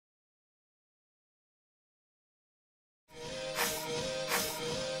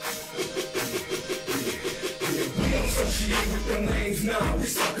them lanes, nah, we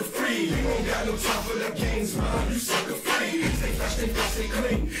sucker free. You ain't got no time for them games, man, you sucker free. Stay fresh, stay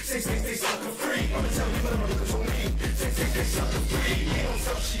clean, stay sucker free. I'ma tell you what I'm gonna control me. Stay sucker free. You don't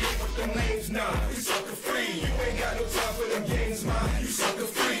associate with them lanes, nah, we sucker free. You ain't got no time for them games, man, you sucker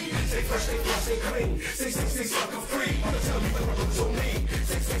free. Stay fresh, stay clean, stay sucker free. I'ma tell you what I'm gonna control me.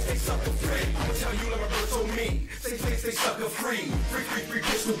 Stay sucker free. I'ma tell you what I'm gonna control me. Stay sucker free. Free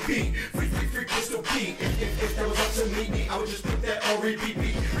pistol beat. Free pistol beat. If that was up to me, I would just put that on repeat.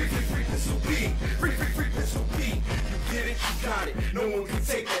 Free pistol beat. Free pistol beat. You get it, you got it. No one can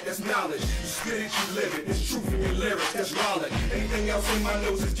take that, that's knowledge. You spit it, you live it. There's truth in your lyrics, that's knowledge. Anything else in my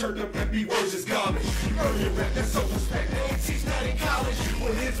nose is turned up, empty words is garbage. You earn your rep, that's self-respect. They ain't teach that in college.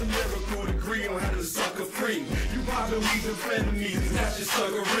 Well, here's a lyrical degree on how to sucker free. You probably the friend of me, cause that's your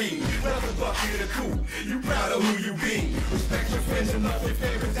suckery. Without the bucket of cool, you proud of who you be. Respect your friends and love your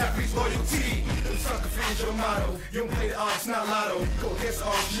favorites, that means loyalty. The sucker free is your motto. You don't play the odds, not lotto. Go against the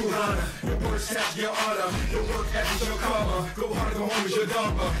odds, you honor. Your words have your honor. Your work ethic, your karma. Go hard, go home is your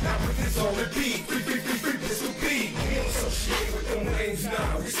dharma. Now put this on repeat. Free pistol beat. We don't associate with them lanes,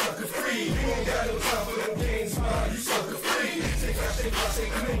 nah, we sucker free. You ain't got no time for them games, nah, you sucker free.